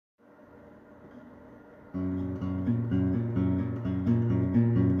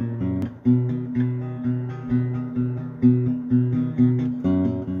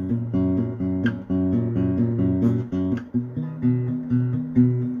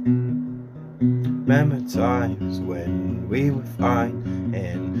remember times when we were fine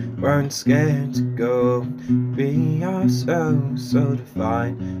and weren't scared to go be ourselves, so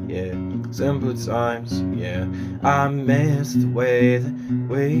defined. Yeah, simple times. Yeah, I miss the way that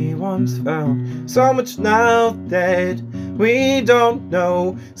we once felt. So much now that we don't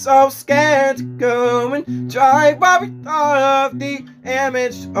know, so scared to go and try what we thought of, the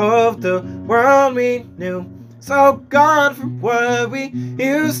image of the world we knew. So gone from what we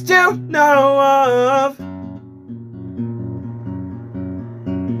used to know of.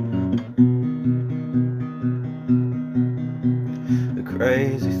 The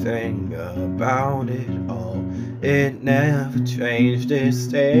crazy thing about it all, it never changed, it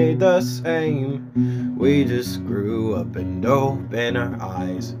stayed the same. We just grew up and opened our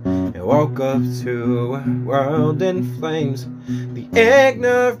eyes and woke up to a world in flames. The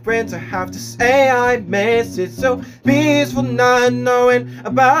ignorance, I have to say I miss it. So peaceful not knowing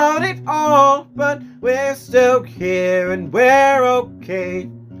about it all, but we're still here and we're okay.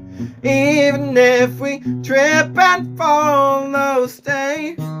 Even if we trip and fall, oh,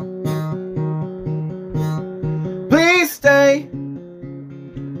 stay. Please stay.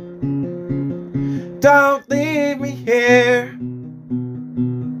 Don't leave me here.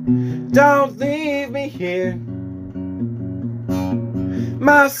 Don't leave me here.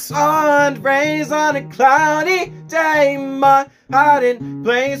 My sun rays on a cloudy day, my hiding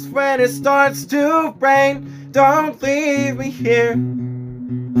place when it starts to rain. Don't leave me here.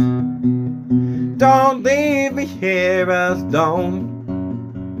 Don't leave me here alone.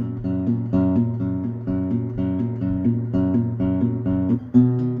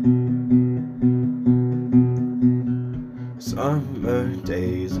 Summer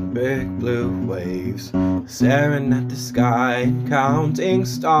days and big blue waves, staring at the sky and counting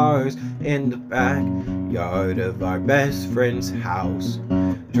stars in the backyard of our best friend's house,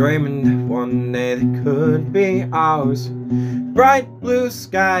 dreaming that one day they could be ours. Bright blue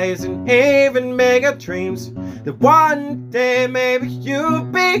skies and even mega dreams that one day maybe you'll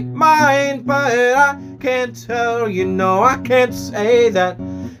be mine. But I can't tell you, no, I can't say that.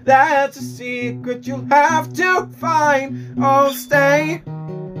 That's a secret you'll have to find. Oh, stay.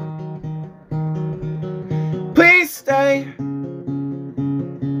 Please stay.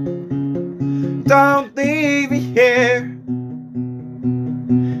 Don't leave me here.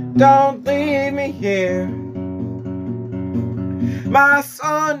 Don't leave me here. My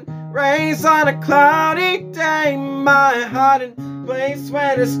sun rays on a cloudy day, my hiding place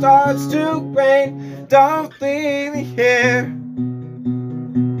when it starts to rain. Don't leave me here.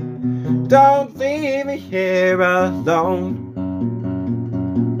 Don't leave me here alone.